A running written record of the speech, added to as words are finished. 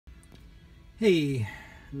Hey,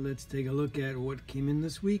 let's take a look at what came in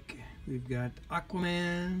this week. We've got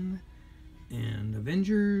Aquaman and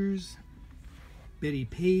Avengers, Betty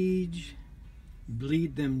Page,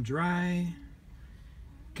 Bleed Them Dry,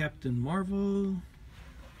 Captain Marvel,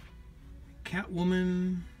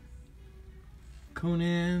 Catwoman,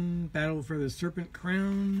 Conan, Battle for the Serpent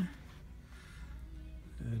Crown,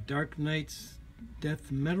 Dark Knight's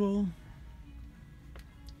Death Metal,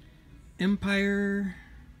 Empire,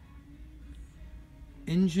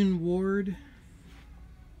 Engine Ward,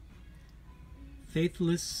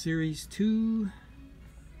 Faithless Series 2,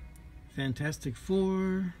 Fantastic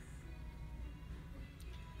Four,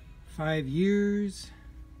 5 Years,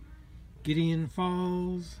 Gideon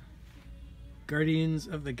Falls, Guardians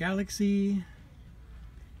of the Galaxy,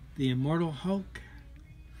 The Immortal Hulk,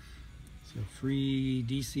 it's a free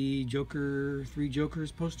DC Joker, 3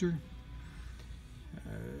 Jokers poster,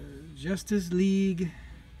 Justice League,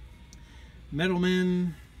 Metal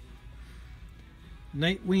Men,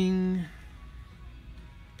 Nightwing,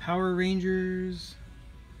 Power Rangers,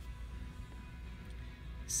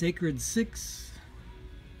 Sacred 6,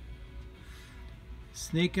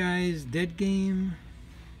 Snake Eyes Dead Game,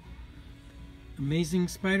 Amazing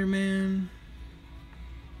Spider-Man,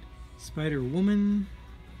 Spider-Woman,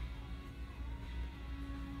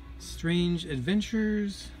 Strange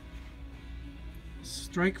Adventures,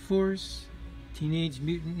 Strike Force, Teenage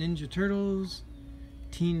Mutant Ninja Turtles,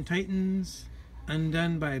 Teen Titans,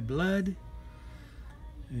 Undone by Blood,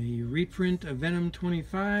 a reprint of Venom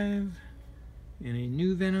 25, and a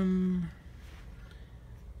new Venom,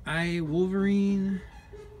 I, Wolverine,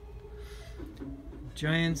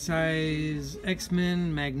 giant size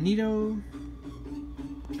X-Men Magneto.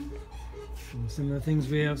 And some of the things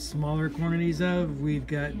we have smaller quantities of, we've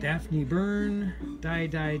got Daphne Byrne, Die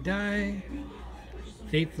Die Die,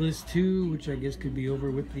 Faithless 2, which I guess could be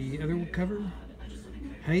over with the other cover,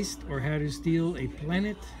 Heist or How to Steal a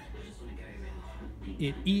Planet,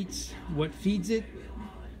 It Eats What Feeds It,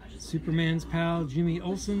 Superman's Pal Jimmy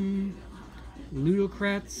Olsen,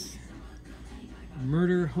 Ludocrats,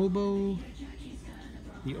 Murder Hobo,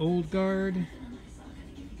 The Old Guard,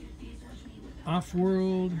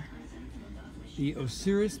 Offworld, The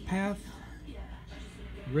Osiris Path,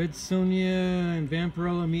 Red Sonja and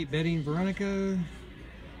Vampirella Meet Betty and Veronica,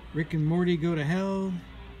 Rick and Morty Go to Hell,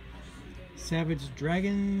 Savage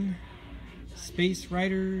Dragon, Space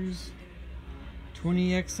Riders,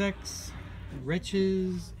 20XX,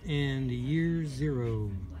 Wretches, and Year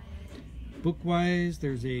Zero. Bookwise,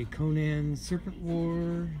 there's a Conan Serpent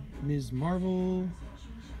War, Ms. Marvel,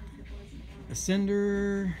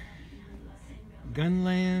 Ascender,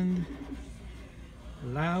 Gunland,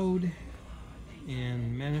 Loud,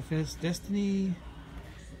 and Manifest Destiny.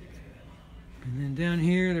 And then down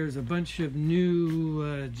here there's a bunch of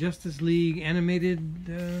new Justice League animated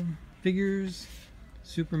figures.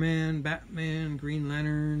 Superman, Batman, Green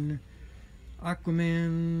Lantern,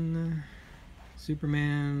 Aquaman,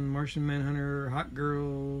 Superman, Martian Manhunter, Hot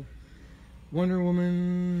Girl, Wonder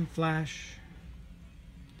Woman, Flash.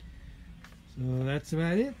 So that's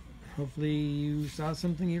about it. Hopefully you saw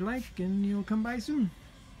something you like and you'll come by soon.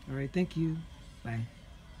 Alright, thank you. Bye.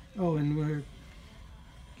 Oh, and in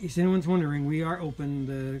case anyone's wondering, we are open.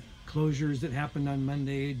 The closures that happened on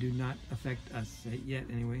Monday do not affect us yet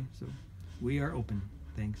anyway. So we are open.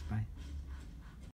 Thanks. Bye.